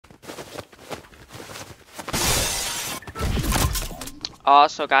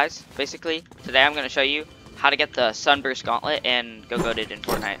So guys, basically, today I'm going to show you how to get the Sunburst Gauntlet and go GOATED in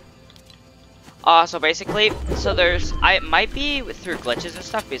Fortnite. So basically, it might be through glitches and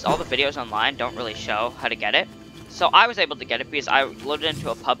stuff because all the videos online don't really show how to get it. So I was able to get it because I loaded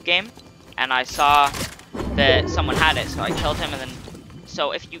into a pub game and I saw that someone had it, so I killed him. And then,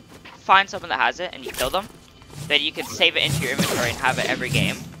 so if you find someone that has it and you kill them, then you can save it into your inventory and have it every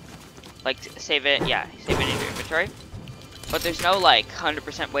game. Like, save it in your inventory. But there's no, like,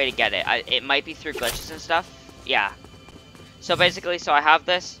 100% way to get it. It might be through glitches and stuff. Yeah. So basically, I have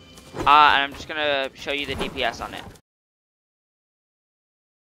this, and I'm just gonna show you the DPS on it.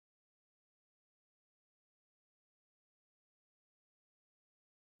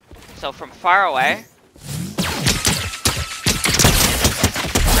 So from far away,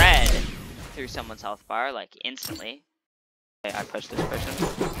 red through someone's health bar, like, instantly. Okay, I pushed this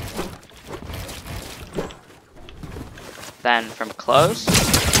person. Then from close,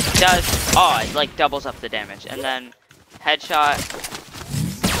 it like doubles up the damage. And then headshot,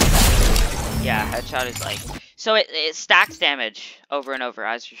 yeah, headshot is like, so it stacks damage over and over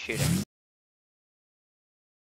as you're shooting.